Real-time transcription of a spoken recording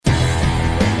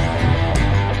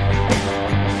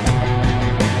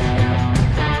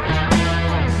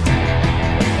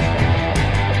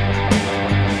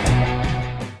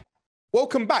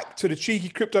Welcome back to the Cheeky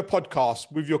Crypto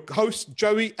Podcast with your hosts,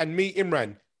 Joey and me,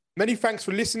 Imran. Many thanks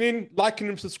for listening, liking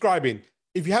and subscribing.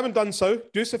 If you haven't done so,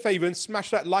 do us a favor and smash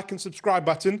that like and subscribe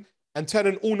button and turn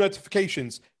on all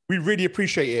notifications. We really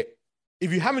appreciate it.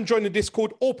 If you haven't joined the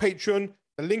Discord or Patreon,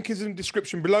 the link is in the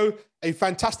description below. A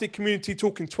fantastic community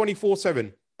talking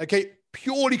 24/7. Okay,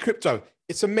 purely crypto.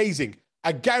 It's amazing.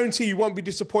 I guarantee you won't be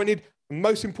disappointed. And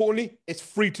most importantly, it's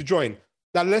free to join.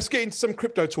 Now let's get into some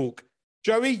crypto talk.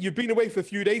 Joey, you've been away for a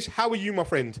few days. How are you, my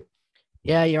friend?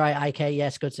 Yeah, you're right, IK. Yeah,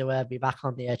 it's good to be back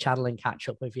on the channel and catch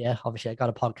up with you. Obviously, I got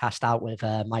a podcast out with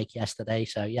Mike yesterday,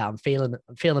 so yeah, I'm feeling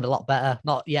a lot better.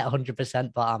 Not yet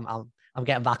 100%, but I'm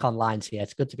getting back online. So yeah,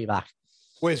 it's good to be back.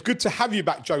 Well, it's good to have you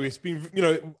back, Joey. It's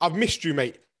been, I've missed you,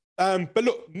 mate. But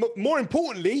look, more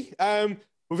importantly,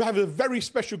 we have a very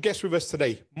special guest with us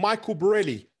today, Michael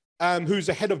Borelli, who's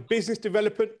the head of business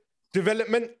development,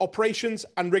 operations,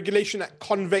 and regulation at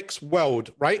Convex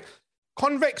World, right?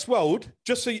 Convex World,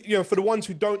 just so for the ones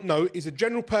who don't know, is a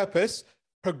general purpose,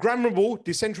 programmable,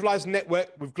 decentralized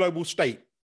network with global state.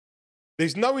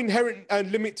 There's no inherent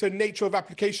limit to nature of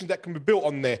applications that can be built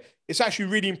on there. It's actually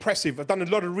really impressive. I've done a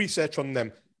lot of research on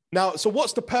them. Now, so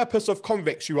what's the purpose of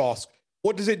Convex, you ask?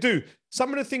 What does it do?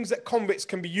 Some of the things that Convex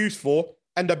can be used for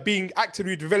and are being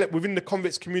actively developed within the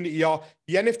Convex community are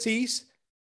the NFTs,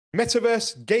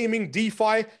 metaverse, gaming,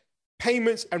 DeFi,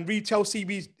 payments, and retail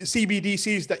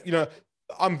CBDCs that,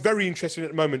 I'm very interested in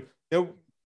at the moment.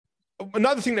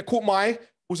 Another thing that caught my eye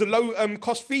was the low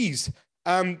cost fees.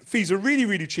 Fees are really,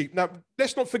 really cheap. Now,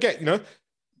 let's not forget,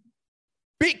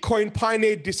 Bitcoin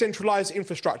pioneered decentralized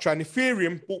infrastructure and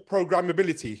Ethereum brought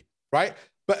programmability, right?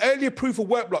 But earlier proof of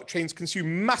work blockchains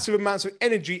consume massive amounts of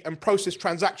energy and process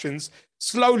transactions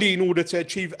slowly in order to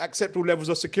achieve acceptable levels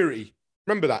of security.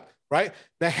 Remember that, right?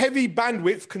 The heavy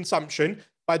bandwidth consumption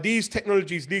by these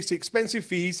technologies leads to expensive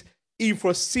fees, even for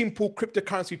a simple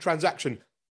cryptocurrency transaction.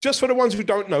 Just for the ones who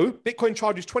don't know, Bitcoin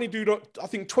charges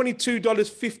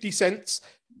 $22.50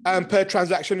 per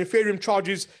transaction. Ethereum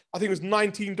charges, I think it was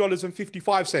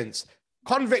 $19.55.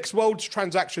 Convex World's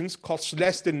transactions cost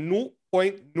less than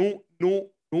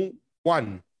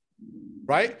 0.0001,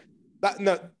 right?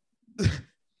 The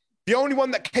only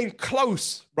one that came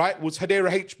close, right, was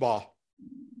Hedera H-Bar.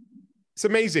 It's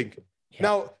amazing. Yeah.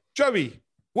 Now, Joey,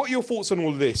 what are your thoughts on all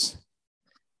of this?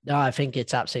 No, I think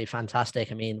it's absolutely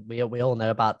fantastic. I mean, we all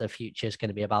know about the future is going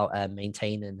to be about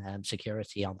maintaining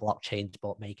security on blockchains,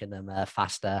 but making them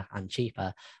faster and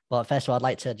cheaper. But first of all, I'd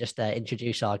like to just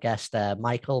introduce our guest,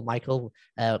 Michael. Michael,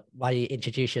 why don't you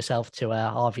introduce yourself to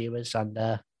our viewers and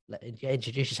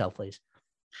introduce yourself, please?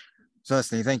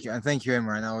 Certainly, thank you. And thank you,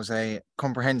 Imran. That was a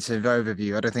comprehensive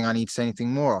overview. I don't think I need to say anything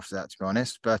more after that, to be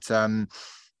honest. But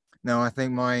no, I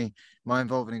think my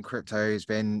involvement in crypto has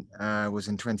been was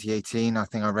in 2018. I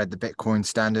think I read the Bitcoin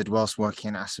Standard whilst working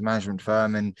in an asset management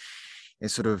firm, and it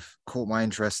sort of caught my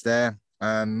interest there.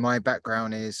 My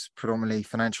background is predominantly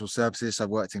financial services. I've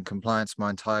worked in compliance my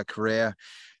entire career,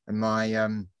 and my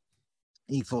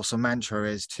ethos or mantra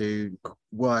is to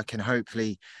work and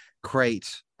hopefully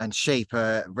create and shape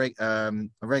a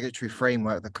regulatory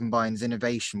framework that combines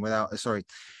innovation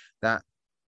that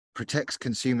protects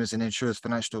consumers and ensures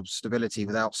financial stability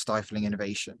without stifling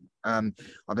innovation. I've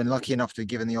been lucky enough to be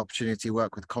given the opportunity to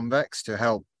work with Convex to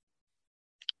help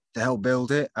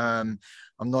build it. I'm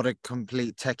not a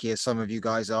complete techie as some of you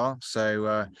guys are,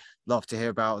 so love to hear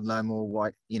about and learn more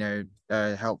what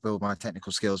help build my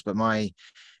technical skills. But my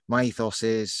ethos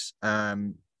is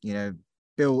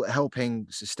helping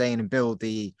sustain and build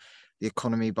the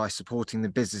economy by supporting the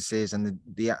businesses and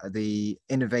the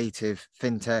innovative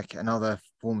fintech and other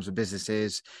forms of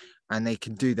businesses, and they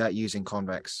can do that using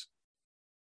Convex.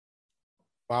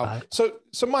 Wow. So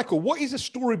Michael, what is the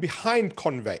story behind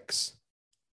Convex?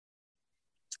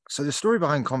 So the story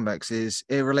behind Convex is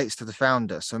it relates to the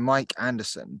founder. So Mike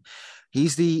Anderson,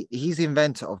 he's the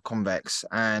inventor of Convex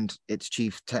and its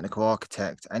chief technical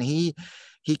architect, and he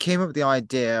came up with the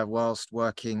idea whilst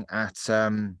working at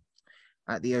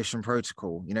the Ocean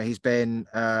Protocol. He's been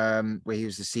where he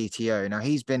was the CTO. Now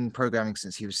he's been programming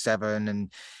since he was 7,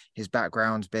 and his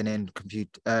background's been in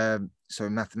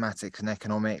mathematics and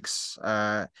economics.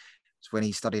 It's when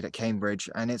he studied at Cambridge,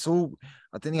 and I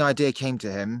think the idea came to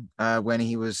him when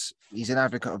he's an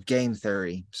advocate of game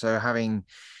theory. So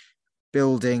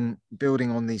building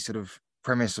on the sort of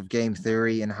premise of game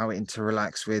theory and how it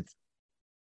interrelates with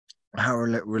how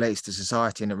it relates to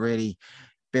society, and it really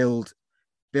building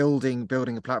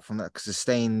a platform that could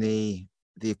sustain the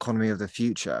economy of the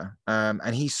future.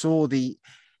 And he saw the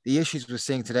issues we're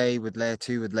seeing today with layer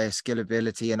 2, with layer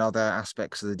scalability and other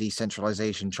aspects of the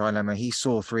decentralization trilemma. He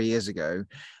saw 3 years ago,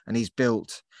 and he's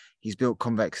built he's built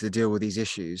Convex to deal with these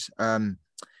issues. And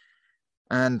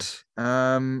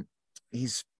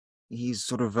he's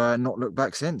sort of not looked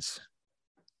back since.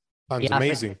 Sounds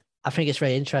amazing. I think it's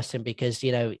very interesting because,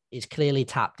 you know, it's clearly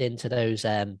tapped into those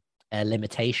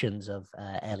limitations of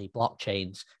early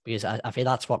blockchains, because I think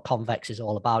that's what Convex is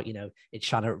all about. You know, it's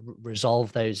trying to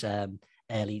resolve those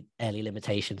early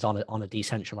limitations on a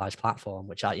decentralized platform,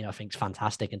 which I think is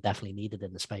fantastic and definitely needed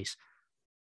in the space.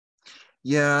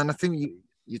 Yeah, and I think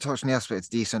you touched on the aspect of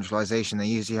decentralization. They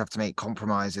usually have to make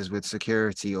compromises with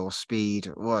security or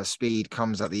speed. Well, speed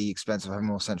comes at the expense of having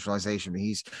more centralization, but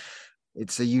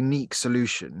it's a unique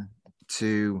solution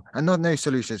to, and no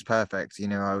solution is perfect. You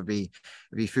know, it'd be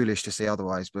foolish to say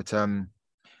otherwise, but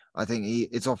I think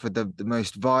it's offered the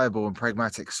most viable and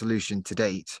pragmatic solution to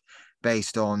date,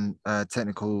 based on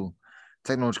technological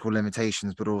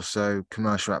limitations, but also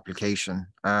commercial application.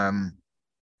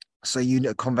 So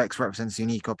Convex represents a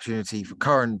unique opportunity for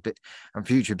current and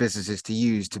future businesses to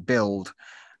use to build.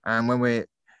 And when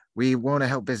we want to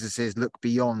help businesses look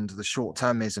beyond the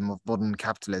short-termism of modern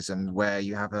capitalism, where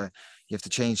you have to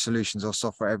change solutions or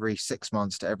software every 6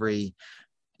 months to every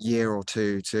year or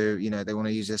two, to, you know, they want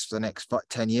to use this for the next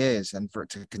 10 years and for it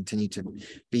to continue to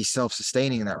be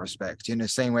self-sustaining in that respect. You know, the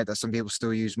same way that some people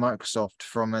still use Microsoft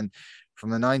from the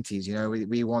 90s. You know,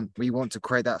 we want to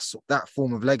create that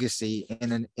form of legacy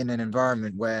in an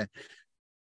environment where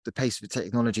the pace of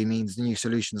technology means new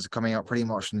solutions are coming out pretty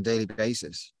much on a daily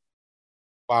basis.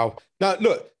 Wow. Now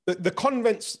look, the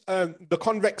Convex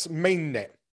mainnet,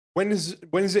 when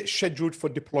is it scheduled for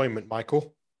deployment,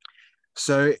 Michael?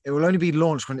 So it will only be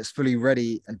launched when it's fully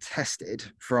ready and tested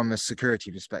from a security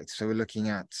perspective. So we're looking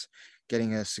at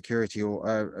getting a security or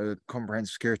a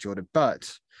comprehensive security audit,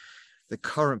 but the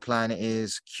current plan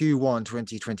is Q1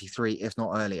 2023, if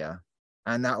not earlier.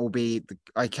 And that will be,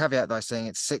 I caveat by saying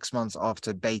it's 6 months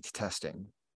after beta testing.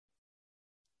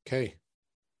 Okay.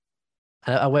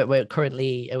 We're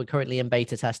currently in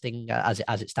beta testing as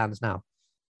it stands now.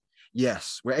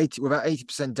 Yes, we're about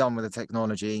 80% done with the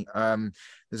technology.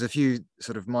 There's a few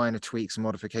sort of minor tweaks and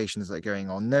modifications that are going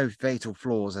on. No fatal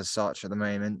flaws as such at the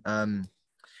moment. And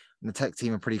the tech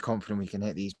team are pretty confident we can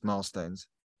hit these milestones.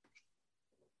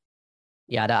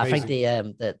 Yeah, I think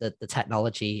the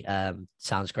technology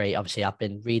sounds great. Obviously, I've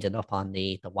been reading up on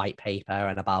the white paper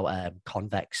and about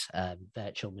Convex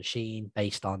virtual machine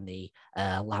based on the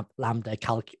Lambda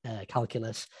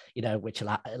calculus, you know, which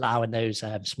allowing those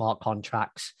smart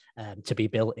contracts to be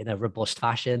built in a robust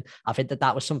fashion. I think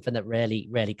that was something that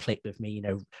really clicked with me. You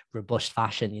know, robust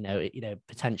fashion. You know,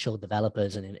 potential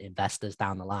developers and investors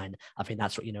down the line. I think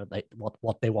that's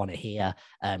what they want to hear,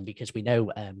 because we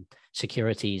know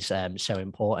security is so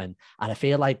important, and I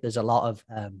feel like there's a lot of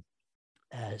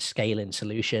scaling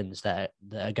solutions that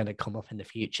are going to come up in the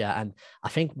future. And I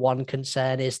think one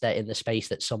concern is that in the space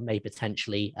that some may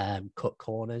potentially cut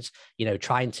corners, you know,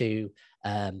 trying to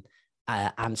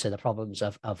answer the problems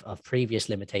of previous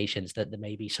limitations, that there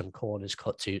may be some corners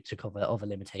cut to cover other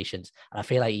limitations. And I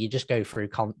feel like you just go through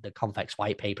the Convex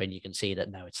white paper and you can see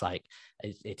that, no,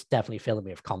 it's definitely filling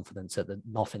me with confidence that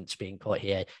nothing's being cut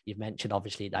here. You've mentioned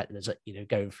obviously that there's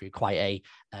going through quite a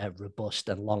robust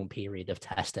and long period of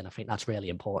testing. I think that's really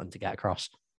important to get across.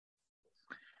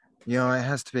 Yeah, it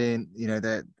has to be. You know,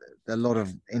 there a lot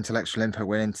of intellectual input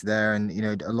went into there, and, you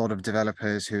know, a lot of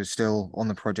developers who are still on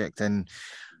the project and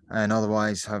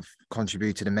otherwise have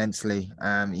contributed immensely.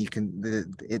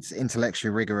 It's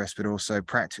intellectually rigorous, but also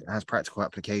has practical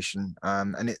application.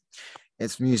 And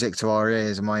it's music to our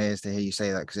ears and my ears to hear you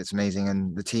say that, because it's amazing,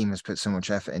 and the team has put so much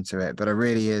effort into it. But it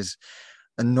really is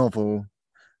a novel,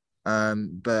 a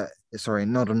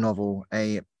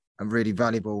really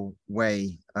valuable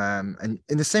way. And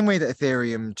in the same way that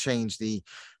Ethereum changed the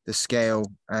scale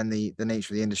and the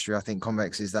nature of the industry, I think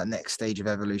Convex is that next stage of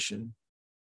evolution.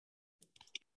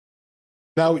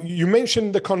 Now, you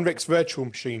mentioned the Convex virtual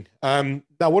machine.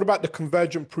 Now, what about the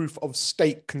convergent proof of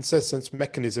stake consensus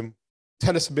mechanism?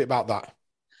 Tell us a bit about that.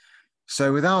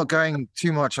 So without going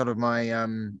too much out of my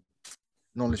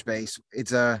knowledge base,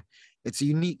 it's a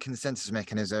unique consensus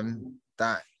mechanism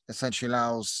that essentially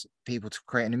allows people to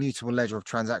create an immutable ledger of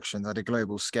transactions at a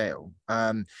global scale.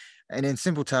 And in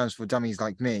simple terms, for dummies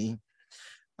like me,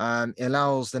 it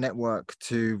allows the network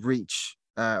to reach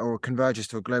or converges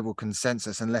to a global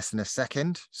consensus in less than a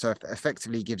second. So it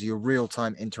effectively gives you a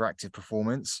real-time interactive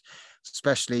performance,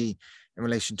 especially in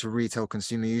relation to retail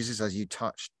consumer users, as you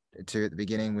touched to at the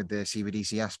beginning with the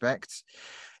CBDC aspects.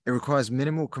 It requires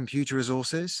minimal computer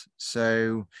resources.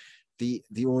 So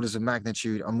the orders of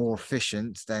magnitude are more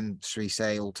efficient than, should we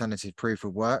say, alternative proof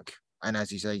of work. and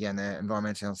as you say again, they're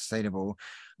environmentally unsustainable.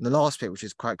 And the last bit, which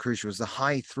is quite crucial, is the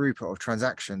high throughput of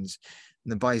transactions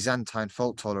and the Byzantine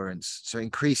fault tolerance. So it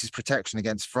increases protection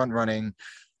against front running,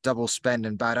 double spend,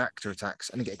 and bad actor attacks.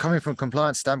 And again, coming from a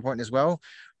compliance standpoint as well,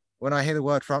 when I hear the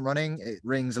word front running, it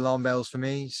rings alarm bells for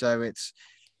me. So it's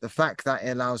the fact that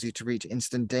it allows you to reach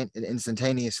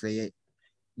instantaneously,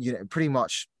 pretty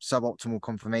much suboptimal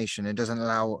confirmation. It doesn't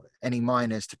allow any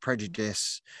miners to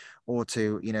prejudice or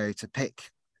to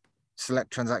pick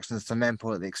select transactions to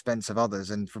mempool at the expense of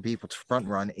others, and for people to front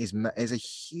run is a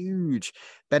huge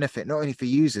benefit, not only for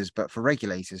users but for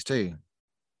regulators too.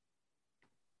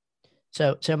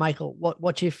 So Michael,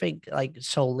 what do you think like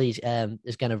Solidly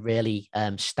is going to really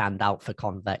stand out for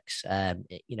Convex,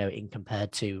 in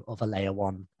compared to other layer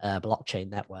one blockchain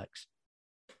networks?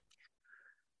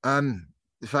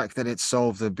 The fact that it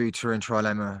solved the Buterin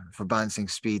trilemma for balancing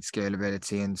speed,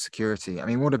 scalability, and security. I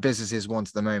mean, what do businesses want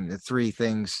at the moment? The three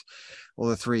things, or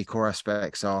the three core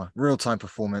aspects, are real-time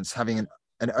performance, having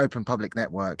an open public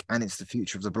network, and it's the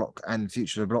future of the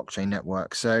blockchain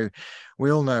network. So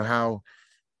we all know how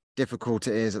difficult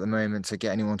it is at the moment to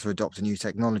get anyone to adopt a new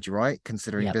technology, right?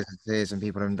 Considering businesses and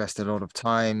people have invested a lot of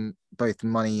time, both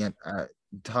money and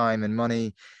time and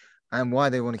money. And why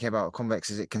they want to care about Convex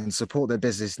is it can support their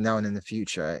business now and in the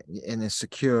future in a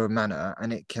secure manner,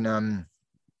 and it can and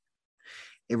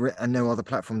no other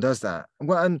platform does that.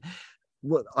 Well, and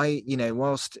what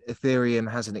whilst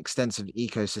Ethereum has an extensive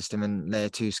ecosystem and layer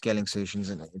 2 scaling solutions,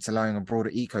 and it's allowing a broader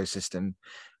ecosystem,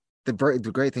 the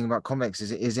great thing about Convex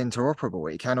is it is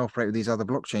interoperable. It can operate with these other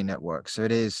blockchain networks. So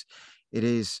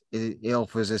it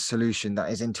offers a solution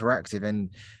that is interactive, and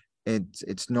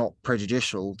it's not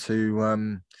prejudicial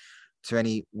to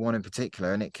any one in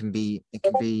particular, and it can be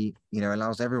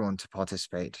allows everyone to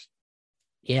participate.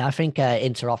 Yeah, I think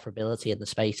interoperability in the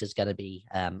space is going to be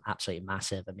absolutely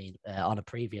massive. I mean, on a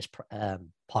previous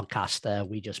podcast,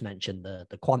 we just mentioned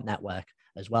the Quant network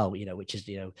as well, which is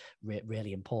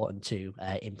really important to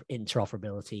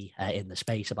interoperability in the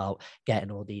space, about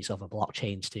getting all these other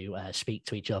blockchains to speak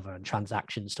to each other and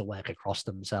transactions to work across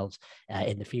themselves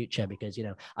in the future. Because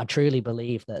I truly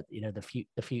believe that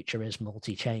the future is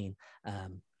multi-chain.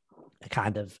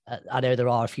 I know there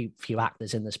are a few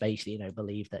actors in the space that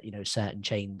believe that certain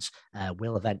chains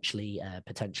will eventually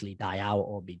potentially die out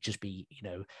or be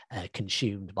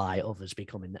consumed by others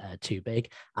becoming too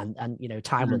big, and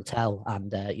time will tell,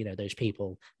 and those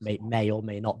people may or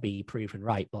may not be proven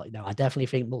right. But I definitely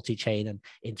think multi-chain and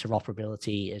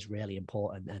interoperability is really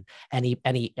important, and any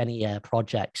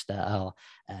projects that are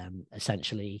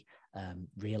essentially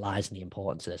realizing the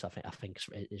importance of this, I think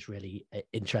is really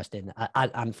interesting,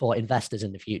 and for investors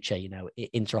in the future,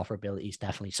 interoperability is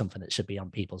definitely something that should be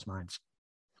on people's minds.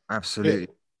 Absolutely.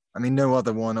 I mean, no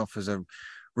other one offers a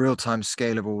real-time,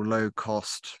 scalable,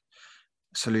 low-cost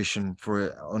solution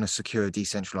on a secure,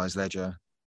 decentralized ledger.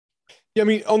 Yeah, I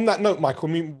mean, on that note, Michael,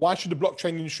 I mean, why should the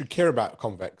blockchain industry care about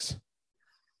Convex?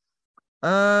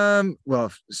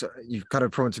 Well, so you've kind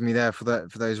of prompted me there for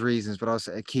those reasons, but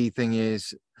also a key thing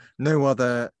is no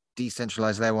other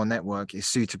decentralized layer one network is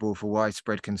suitable for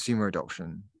widespread consumer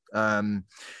adoption.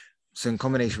 So in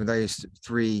combination with those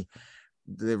three,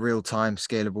 the real-time,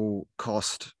 scalable,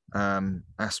 cost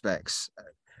aspects,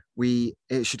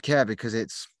 it should care because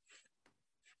it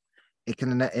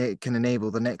can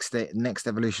enable the next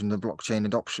evolution of blockchain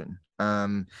adoption.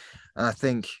 And I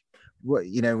think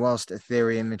whilst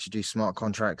Ethereum introduced smart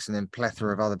contracts and then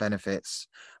plethora of other benefits,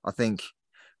 I think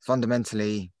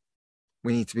fundamentally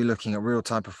we need to be looking at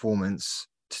real-time performance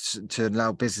to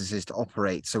allow businesses to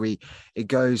operate. So it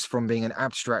goes from being an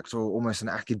abstract or almost an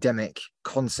academic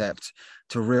concept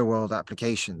to real-world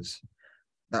applications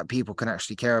that people can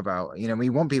actually care about. We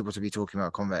want people to be talking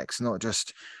about Convex, not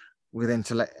just with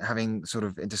having sort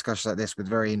of discussions like this with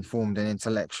very informed and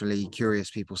intellectually curious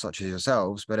people such as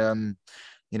yourselves, but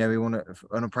we want it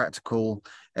on a practical,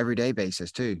 everyday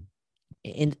basis too.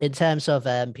 In terms of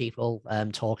people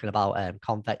talking about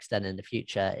Convex then in the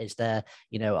future, is there,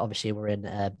 obviously we're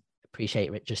in,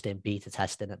 appreciate it just in beta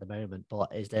testing at the moment,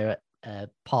 but is there a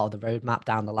part of the roadmap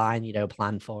down the line,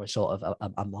 plan for a sort of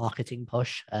a marketing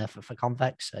push for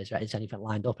Convex? Is anything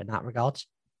lined up in that regards?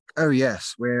 Oh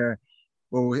yes, we're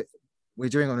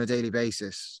doing it on a daily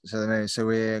basis. So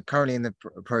we're currently in the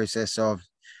process of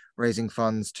raising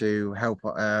funds to help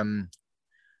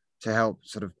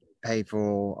sort of pay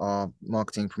for our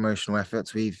marketing promotional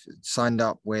efforts. We've signed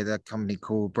up with a company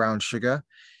called Brown Sugar,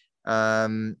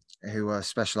 who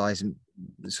specialize in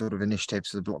sort of initiatives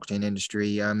for the blockchain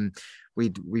industry.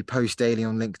 We post daily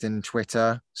on LinkedIn and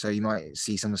Twitter, so you might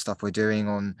see some of the stuff we're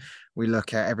doing we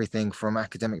look at everything from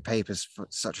academic papers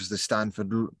such as the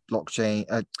Stanford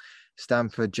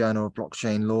Stanford Journal of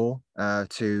Blockchain Law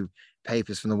to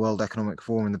papers from the World Economic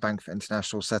Forum and the Bank for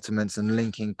International Settlements, and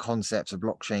linking concepts of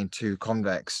blockchain to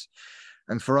Convex.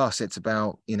 And for us, it's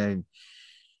about,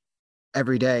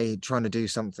 every day trying to do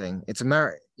something. It's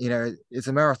it's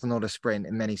a marathon, not a sprint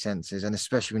in many senses, and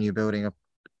especially when you're building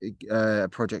a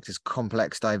project as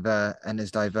complex,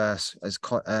 diverse as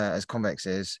Convex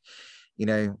is.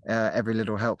 Every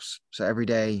little helps. So every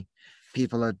day,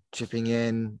 people are chipping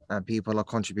in, people are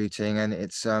contributing, and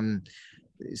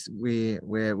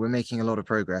we're making a lot of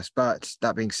progress. But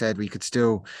that being said, we could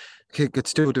still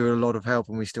do a lot of help,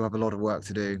 and we still have a lot of work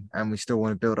to do, and we still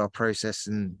want to build our process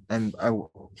and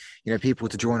people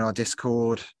to join our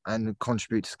Discord and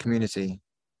contribute to the community.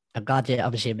 I'm glad you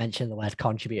obviously mentioned the word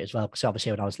contribute as well, because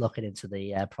obviously when I was looking into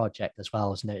the project as well,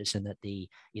 I was noticing that the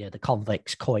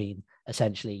Convex coin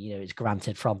essentially is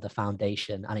granted from the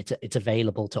foundation, and it's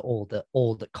available to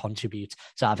all that contribute.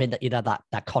 So I think that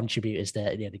that contribute is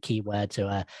the key word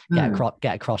to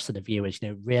get across to the viewers.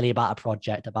 Really about a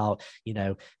project about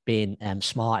being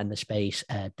smart in the space,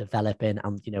 developing,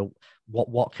 and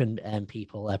what can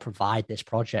people provide this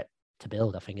project to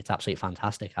build. I think it's absolutely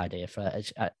fantastic idea for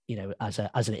as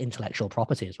an intellectual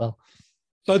property as well.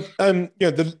 So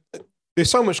there's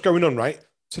so much going on, right?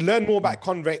 To learn more about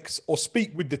Convex or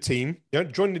speak with the team,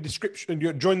 join the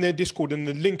description, join their Discord, and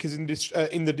the link is in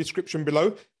the description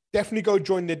below. Definitely go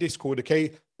join their Discord, okay?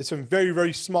 There's some very,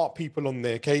 very smart people on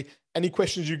there, okay? Any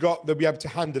questions you got, they'll be able to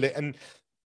handle it. And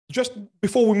just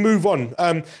before we move on,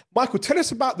 Michael, tell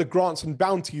us about the grants and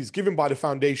bounties given by the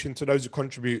foundation to those who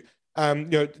contribute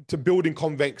to building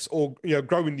Convex or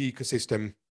growing the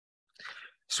ecosystem.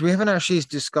 So we haven't actually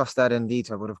discussed that in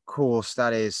detail, but of course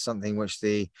that is something which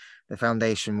the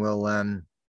foundation will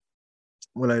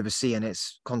oversee, and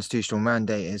its constitutional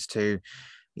mandate is to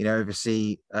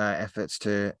oversee efforts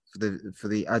as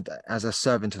a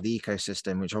servant of the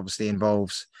ecosystem, which obviously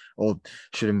involves, or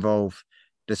should involve,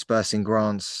 dispersing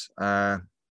grants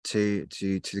to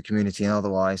the community and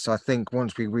otherwise. So I think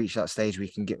once we reach that stage,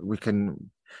 we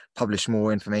can publish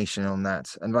more information on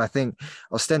that. And I think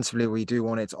ostensibly we do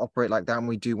want it to operate like that, and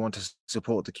we do want to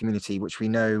support the community, which we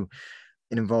know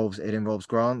it involves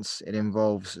grants, it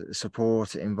involves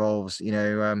support, it involves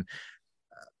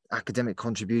academic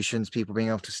contributions, people being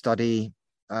able to study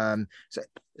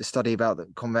study about the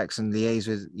Convex and liaise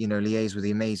with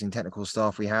the amazing technical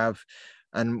staff we have.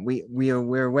 And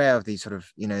we're aware of these sort of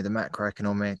the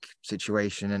macroeconomic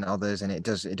situation and others, and it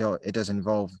does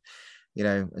involve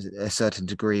a certain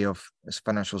degree of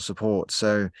financial support.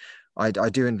 So I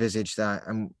do envisage that,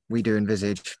 and we do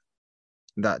envisage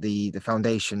that the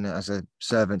foundation as a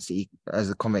servant as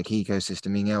the Convex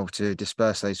ecosystem being able to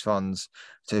disperse those funds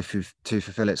to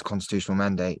fulfill its constitutional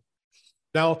mandate.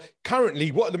 Now,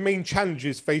 currently, what are the main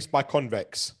challenges faced by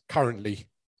Convex currently?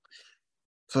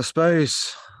 So I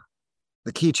suppose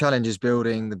the key challenge is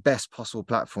building the best possible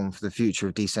platform for the future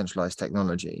of decentralized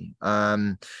technology.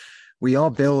 We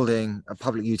are building a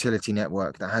public utility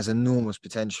network that has enormous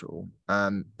potential,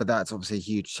 but that's obviously a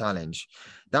huge challenge.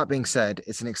 That being said,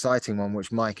 it's an exciting one,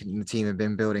 which Mike and the team have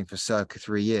been building for circa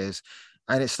 3 years,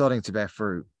 and it's starting to bear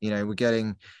fruit.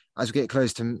 As we get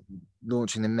close to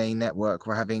launching the main network,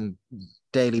 we're having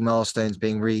daily milestones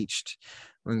being reached.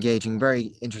 We're engaging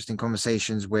very interesting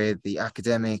conversations with the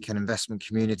academic and investment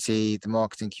community, the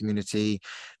marketing community,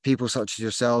 people such as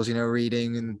yourselves,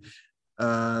 reading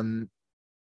and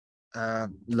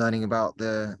learning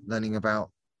about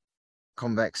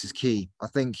Convex is key, I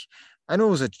think. And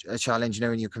always a challenge,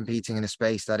 when you're competing in a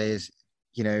space that is,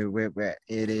 where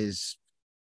it is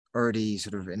already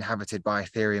sort of inhabited by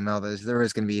Ethereum and others. There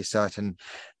is going to be a certain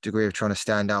degree of trying to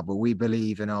stand out, but we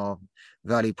believe in our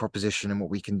value proposition and what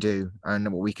we can do and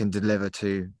what we can deliver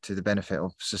to the benefit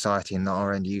of society and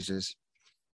our end users.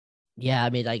 Yeah, I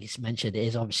mean, like you mentioned, it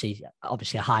is obviously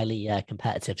a highly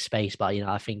competitive space, but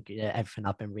I think everything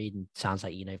I've been reading sounds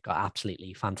like you've got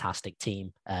absolutely fantastic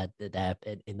team there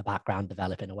in the background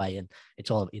developing away, and it's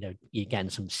all you're getting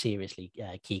some seriously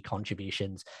key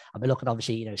contributions. I've been looking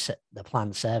obviously the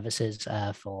planned services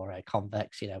for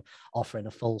Convex, offering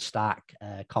a full stack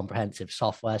comprehensive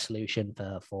software solution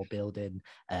for building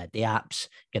the apps.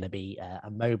 Going to be a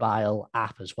mobile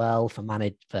app as well for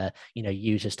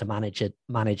users to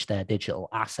manage their digital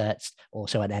assets,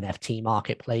 also an NFT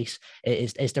marketplace.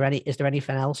 Is there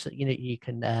anything else that you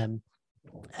can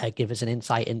give us an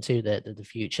insight into the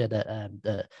future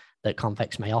that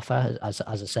Convex may offer as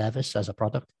a service, as a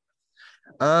product?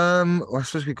 Well, I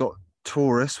suppose we've got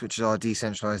Taurus, which is our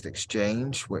decentralized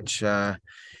exchange, which in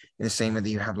the same way that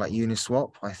you have like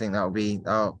Uniswap, I think that'll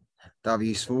be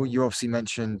useful. You obviously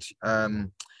mentioned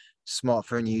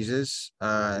smartphone users,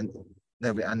 and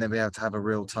and they'll be able to have a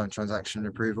real-time transaction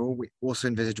approval. We also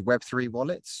envisage Web3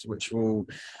 wallets, which will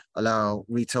allow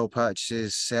retail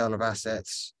purchases, sale of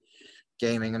assets,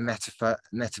 gaming, and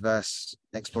metaverse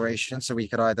exploration. So we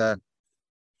could either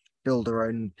build our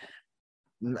own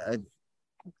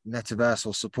metaverse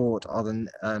or support other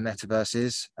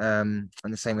metaverses, and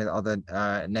the same way that other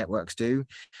networks do,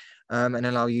 and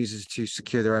allow users to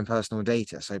secure their own personal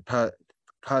data. So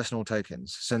personal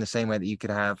tokens. So in the same way that you could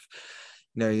have,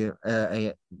 your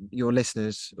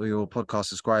listeners or your podcast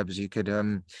subscribers, you could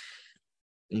have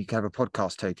a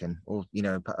podcast token, or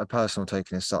a personal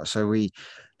token as such. So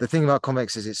the thing about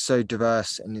Convex is it's so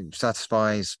diverse and it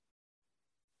satisfies.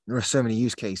 There are so many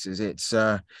use cases. It's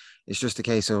just a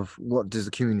case of what does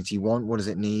the community want, what does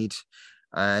it need,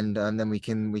 and then we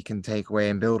can take away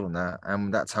and build on that,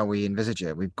 and that's how we envisage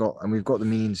it. We've got the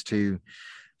means to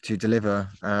deliver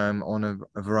on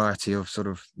a variety of sort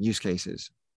of use cases.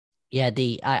 Yeah,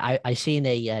 I seen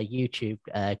a YouTube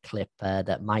clip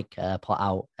that Mike put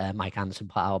out, Mike Anderson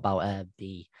put out about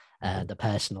the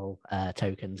personal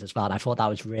tokens as well. And I thought that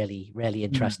was really, really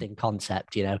interesting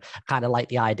concept. Kind of like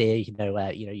the idea,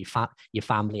 your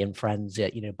family and friends,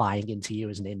 buying into you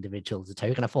as an individual as a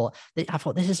token. I thought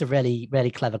this is a really, really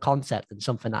clever concept and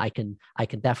something that I can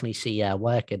definitely see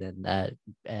working and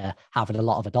having a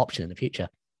lot of adoption in the future.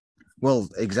 Well,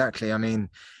 exactly. I mean,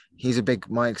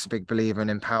 Mike's a big believer in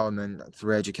empowerment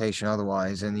through education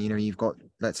otherwise. And, you've got,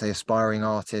 let's say, aspiring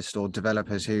artists or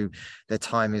developers who their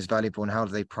time is valuable, and how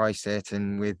do they price it?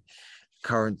 And with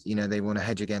current, they want to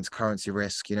hedge against currency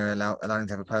risk, allowing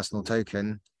to have a personal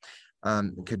token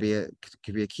could be a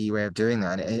key way of doing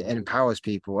that. And it empowers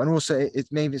people. And also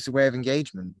maybe it's a way of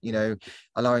engagement,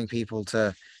 allowing people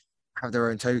to have their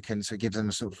own token. So it gives them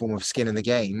a sort of form of skin in the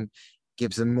game,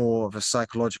 gives them more of a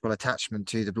psychological attachment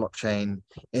to the blockchain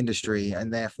industry,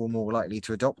 and therefore more likely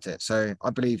to adopt it. So I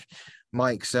believe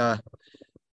Mike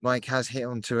has hit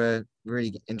onto a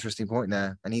really interesting point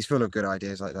there, and he's full of good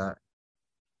ideas like that.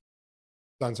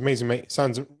 Sounds amazing, mate.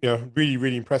 Sounds really,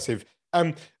 really impressive.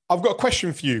 I've got a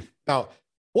question for you now.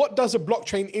 Why does a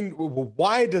blockchain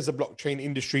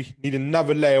industry need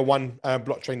another layer 1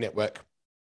 blockchain network?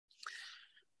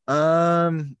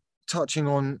 Touching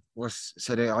on what's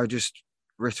said, I just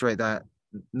reiterate that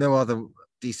no other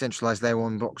decentralized layer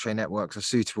 1 blockchain networks are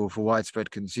suitable for widespread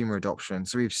consumer adoption.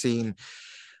 So we've seen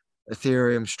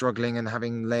Ethereum struggling and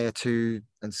having layer 2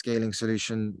 and scaling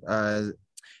solution,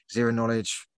 zero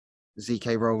knowledge,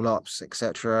 ZK rollups,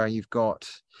 etc. You've got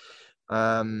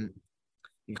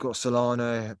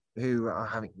Solana, who are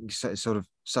having sort of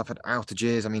suffered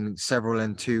outages. I mean, several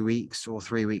in 2 weeks or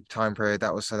 3 week time period.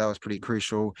 That was pretty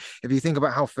crucial. If you think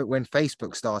about when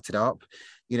Facebook started up,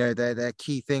 their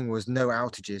key thing was no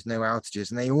outages,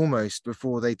 and they almost,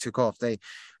 before they took off,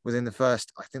 within the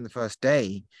first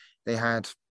day, they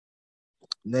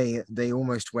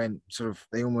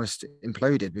almost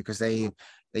imploded because they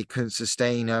couldn't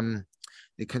sustain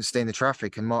the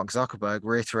traffic. And Mark Zuckerberg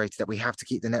reiterated that we have to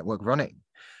keep the network running.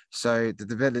 So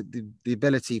the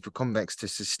ability for Convex to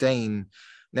sustain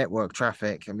network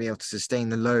traffic and be able to sustain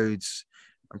the loads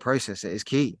and process it is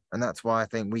key. And that's why I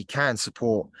think we can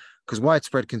support, because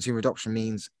widespread consumer adoption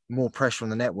means more pressure on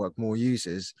the network, more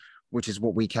users, which is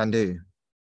what we can do.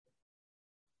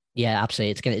 Yeah,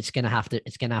 absolutely. It's gonna have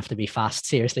to be fast,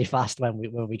 seriously fast when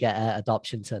we get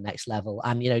adoption to the next level,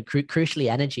 and crucially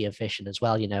energy efficient as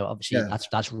well. Obviously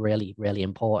that's really, really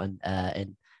important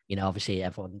in obviously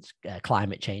everyone's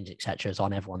climate change, etc., is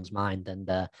on everyone's mind. And,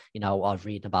 what I've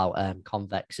read about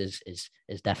Convex is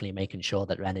definitely making sure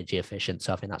that they're energy efficient.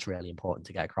 So I think that's really important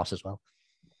to get across as well.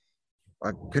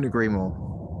 I couldn't agree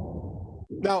more.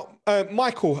 Now,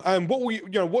 Michael,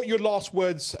 what are your last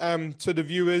words to the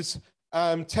viewers?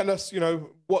 Tell us,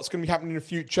 what's going to be happening in the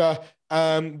future,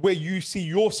 where you see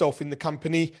yourself in the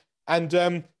company, and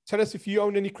tell us if you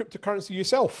own any cryptocurrency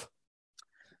yourself.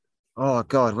 Oh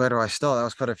God, where do I start? That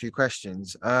was quite a few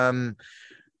questions. Where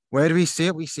do we see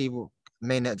it? We see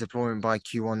mainnet deployment by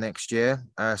Q1 next year.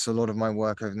 So a lot of my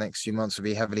work over the next few months will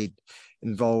be heavily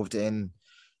involved in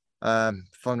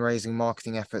fundraising,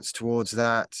 marketing efforts towards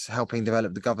that, helping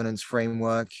develop the governance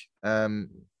framework,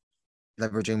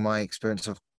 leveraging my experience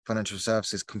of financial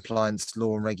services, compliance,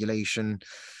 law and regulation.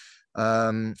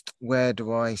 Where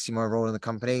do I see my role in the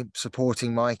company?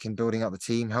 Supporting Mike and building up the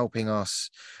team, helping us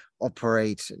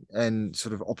operate and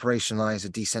sort of operationalize a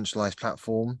decentralized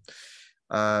platform.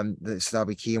 So that'll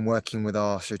be key in working with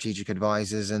our strategic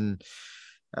advisors and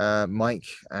Mike,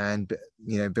 and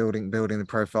building the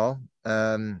profile.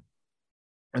 And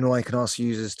all I can ask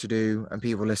users to do, and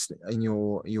people listening in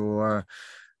your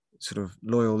sort of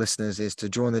loyal listeners, is to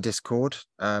join the Discord.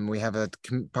 We have a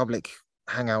public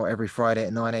hang out every Friday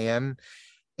at 9 a.m.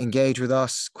 Engage with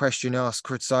us, question us,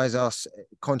 criticize us,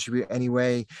 contribute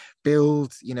anyway,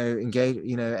 build, engage,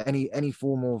 any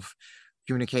form of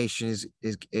communication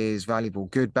is valuable,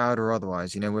 good, bad, or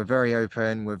otherwise. We're very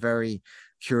open, we're very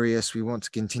curious, we want to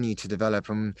continue to develop.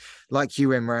 And like you,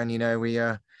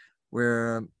 Imran,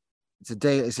 it's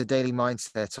a daily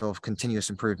mindset of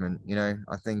continuous improvement.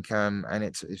 I think, and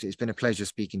it's been a pleasure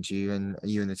speaking to you and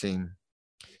the team.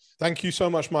 Thank you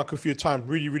so much, Michael, for your time.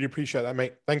 Really, really appreciate that,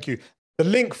 mate. Thank you. The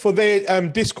link for their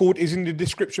Discord is in the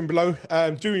description below.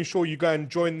 Do ensure you go and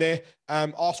join there.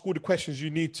 Ask all the questions you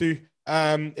need to.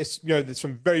 There's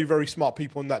some very, very smart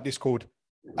people in that Discord.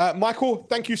 Michael,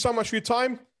 thank you so much for your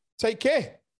time. Take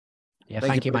care. Yeah,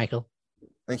 thank you, Michael.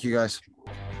 Thank you, guys.